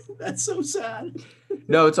 That's so sad.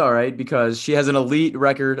 No, it's all right because she has an elite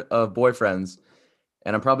record of boyfriends,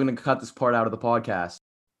 and I'm probably gonna cut this part out of the podcast.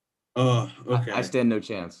 I Okay. stand no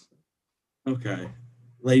chance. Okay.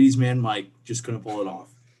 Ladies man Mike just couldn't pull it off.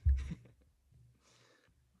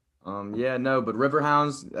 Yeah, no, but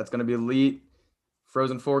Riverhounds, that's gonna be elite.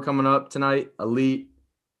 Frozen 4 coming up tonight. Elite.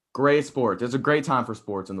 Great sport. There's a great time for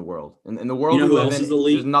sports in the world. In the You world know we who live else is in, there's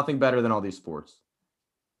elite? nothing better than all these sports.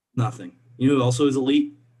 Nothing. You know who also is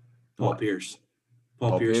elite? Paul What? Pierce.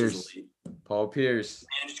 Paul Paul Pierce is Pierce. elite. Paul Pierce.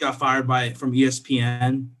 Man just got fired from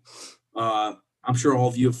ESPN. I'm sure all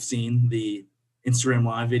of you have seen the Instagram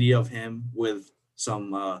live video of him with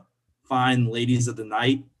some fine ladies of the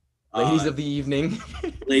night. Ladies of the evening.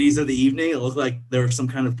 Ladies of the evening. It looked like there was some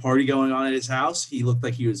kind of party going on at his house. He looked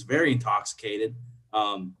like he was very intoxicated,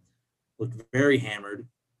 looked very hammered,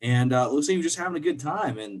 and looks like he was just having a good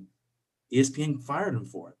time. And ESPN fired him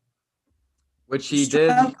for it. Which he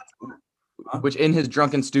did. Which in his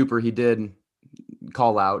drunken stupor he did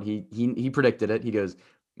call out. He predicted it. He goes,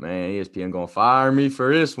 "Man, ESPN gonna fire me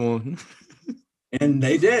for this one." And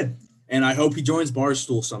they did. And I hope he joins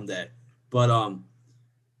Barstool someday. But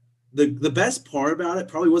the best part about it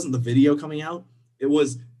probably wasn't the video coming out. It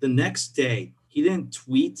was the next day. He didn't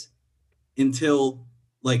tweet until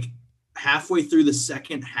like halfway through the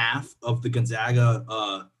second half of the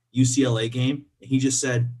Gonzaga UCLA game. And he just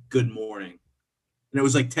said, "Good morning." And it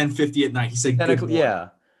was like 10:50 at night. He said, "Good morning."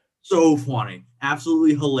 Yeah. So funny.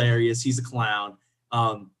 Absolutely hilarious. He's a clown.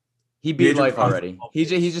 He beat life already. He's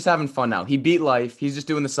just having fun now. He beat life. He's just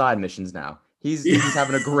doing the side missions now. He's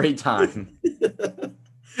having a great time.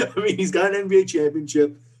 I mean, he's got an NBA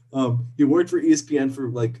championship. He worked for ESPN for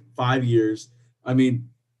like 5 years. I mean,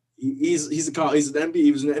 he's an NBA.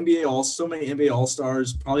 He was an NBA all. So many NBA All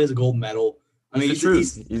Stars. Probably has a gold medal. I mean, he's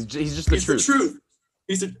just the truth.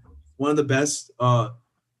 He's one of the best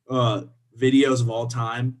videos of all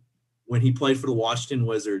time when he played for the Washington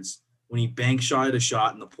Wizards. When he bank shot a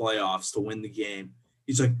shot in the playoffs to win the game,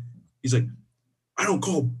 he's like, "I don't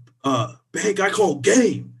call bank, I call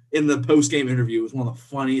game." In the post game interview, it was one of the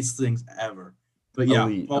funniest things ever. But yeah,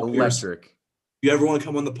 Paul electric. Pierce, if you ever want to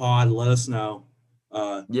come on the pod, let us know. We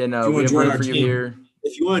have room for you here.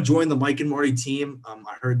 If you want to join the Mike and Marty team, I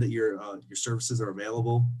heard that your services are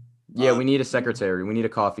available. Yeah, we need a secretary. We need a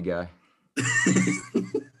coffee guy.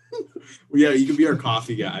 Yeah, you can be our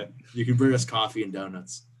coffee guy. You can bring us coffee and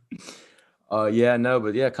donuts. Come on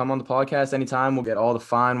the podcast anytime. We'll get all the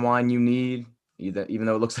fine wine you need, even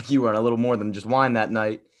though it looks like you were on a little more than just wine that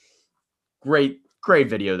night. Great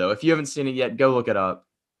video, though. If you haven't seen it yet, go look it up.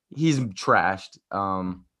 He's trashed.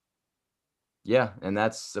 And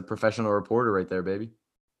that's a professional reporter right there, baby.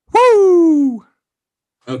 Woo!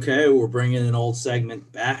 Okay, we're bringing an old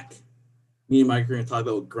segment back. Me and Mike are going to talk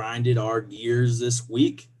about what grinded our gears this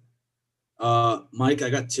week. Mike, I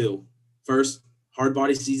got two. First, hard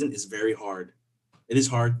body season is very hard. It is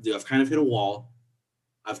hard to do. I've kind of hit a wall.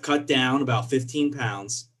 I've cut down about 15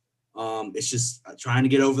 pounds. It's just trying to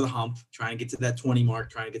get over the hump, trying to get to that 20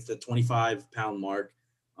 mark, trying to get to the 25-pound mark,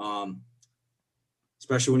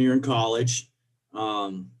 especially when you're in college.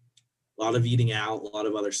 A lot of eating out, a lot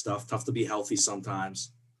of other stuff. Tough to be healthy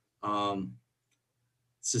sometimes.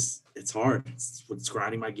 It's hard. It's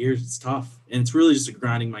grinding my gears. It's tough. And it's really just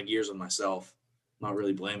grinding my gears on myself. I'm not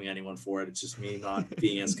really blaming anyone for it. It's just me not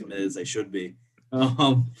being as committed as I should be.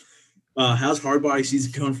 How's hard body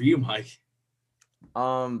season going for you, Mike?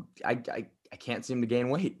 I can't seem to gain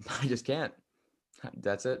weight. I just can't.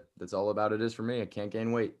 That's it. That's all about it is for me. I can't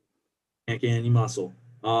gain weight. Can't gain any muscle.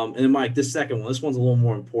 And then Mike, this second one, this one's a little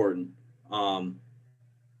more important. Primanti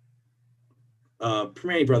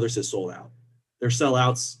Brothers has sold out. They're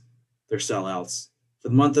sellouts. For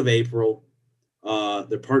the month of April,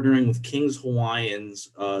 they're partnering with King's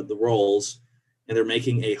Hawaiians, the rolls, and they're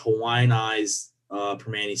making a Hawaiianized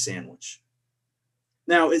Primanti sandwich.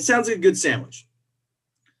 Now, it sounds like a good sandwich.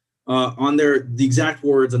 On the exact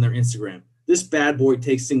words on their Instagram, this bad boy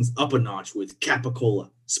takes things up a notch with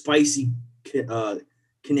capicola, spicy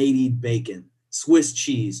Canadian bacon, Swiss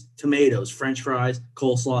cheese, tomatoes, French fries,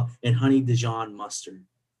 coleslaw, and honey Dijon mustard.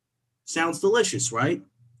 Sounds delicious, right?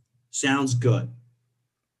 Sounds good.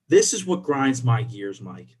 This is what grinds my gears,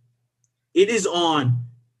 Mike. It is on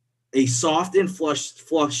a soft and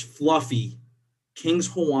fluffy King's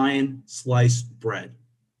Hawaiian sliced bread.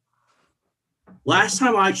 Last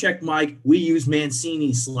time I checked, Mike, we used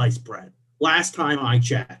Mancini sliced bread. Last time I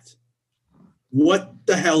checked. What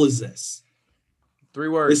the hell is this? 3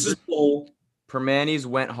 words. This is bull. Primanti's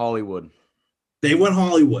went Hollywood. They went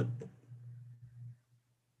Hollywood.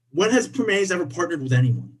 When has Primanti's ever partnered with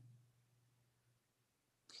anyone?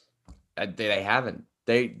 They haven't.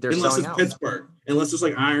 They're unless selling it's out. Pittsburgh, unless it's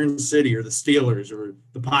like Iron City or the Steelers or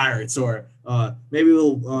the Pirates, or maybe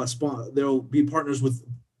they'll be partners with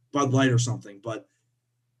Bud Light or something. But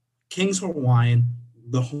King's Hawaiian,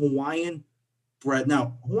 the Hawaiian bread.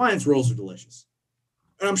 Now Hawaiian's rolls are delicious,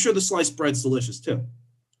 and I'm sure the sliced bread's delicious too.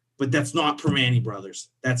 But that's not Primanti Brothers.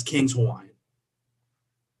 That's King's Hawaiian.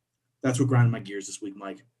 That's what grinded my gears this week,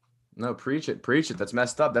 Mike. No, preach it. That's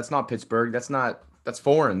messed up. That's not Pittsburgh. That's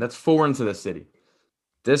foreign. That's foreign to the city.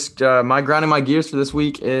 This my grinding my gears for this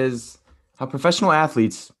week is how professional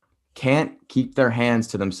athletes can't keep their hands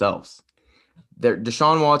to themselves.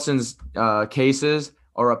 Deshaun Watson's cases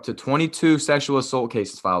are up to 22 sexual assault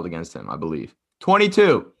cases filed against him, I believe.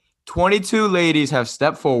 22 ladies have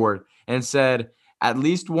stepped forward and said at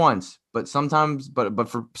least once, but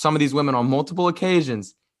for some of these women on multiple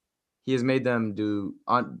occasions, he has made them do.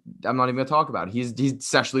 I'm not even gonna talk about it. He's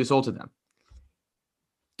sexually assaulted them.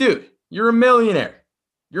 Dude, you're a millionaire.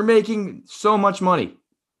 You're making so much money.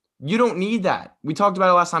 You don't need that. We talked about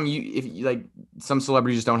it last time. If some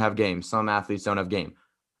celebrities just don't have game. Some athletes don't have game.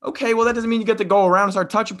 Okay, well that doesn't mean you get to go around and start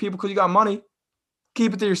touching people because you got money.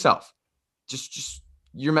 Keep it to yourself. Just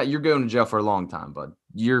you're going to jail for a long time, bud.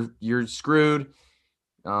 You're screwed.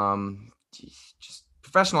 Just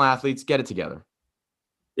professional athletes, get it together.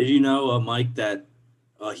 Did you know, Mike, that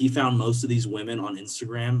he found most of these women on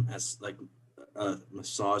Instagram as like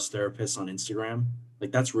massage therapists on Instagram?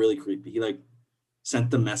 Like, that's really creepy. He like sent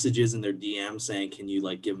them messages in their DM saying, "Can you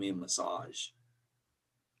like give me a massage?"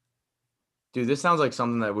 Dude, this sounds like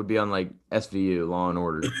something that would be on like SVU, Law and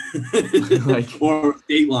Order, or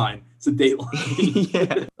Dateline. It's a Dateline.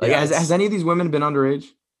 Yeah. Like, has any of these women been underage?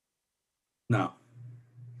 No.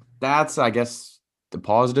 That's, I guess, the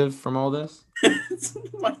positive from all this.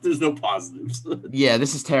 There's no positives. Yeah,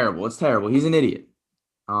 this is terrible. It's terrible. He's an idiot.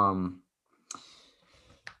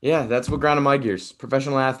 Yeah, that's what grounded my gears.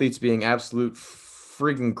 Professional athletes being absolute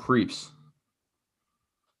freaking creeps.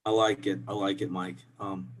 I like it, Mike.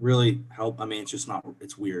 Really help. I mean,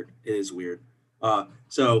 it's weird. It is weird.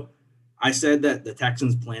 So I said that the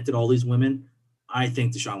Texans planted all these women. I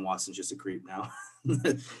think Deshaun Watson's just a creep now.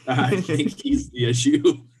 I think he's the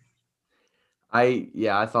issue.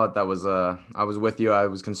 I thought that was I was with you. I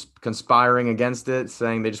was conspiring against it,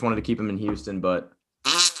 saying they just wanted to keep him in Houston, but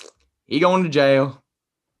he going to jail.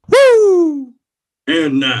 Woo!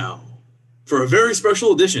 And now, for a very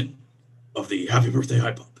special edition of the Happy Birthday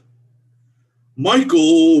Hype Up,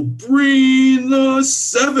 Michael Breen the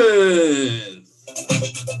 7th,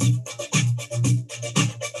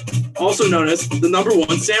 also known as the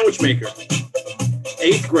 #1 sandwich maker,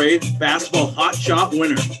 8th grade basketball hot shot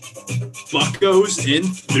winner, Buccos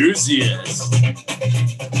enthusiast.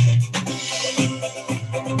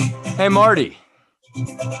 Hey, Marty.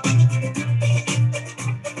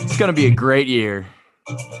 It's going to be a great year.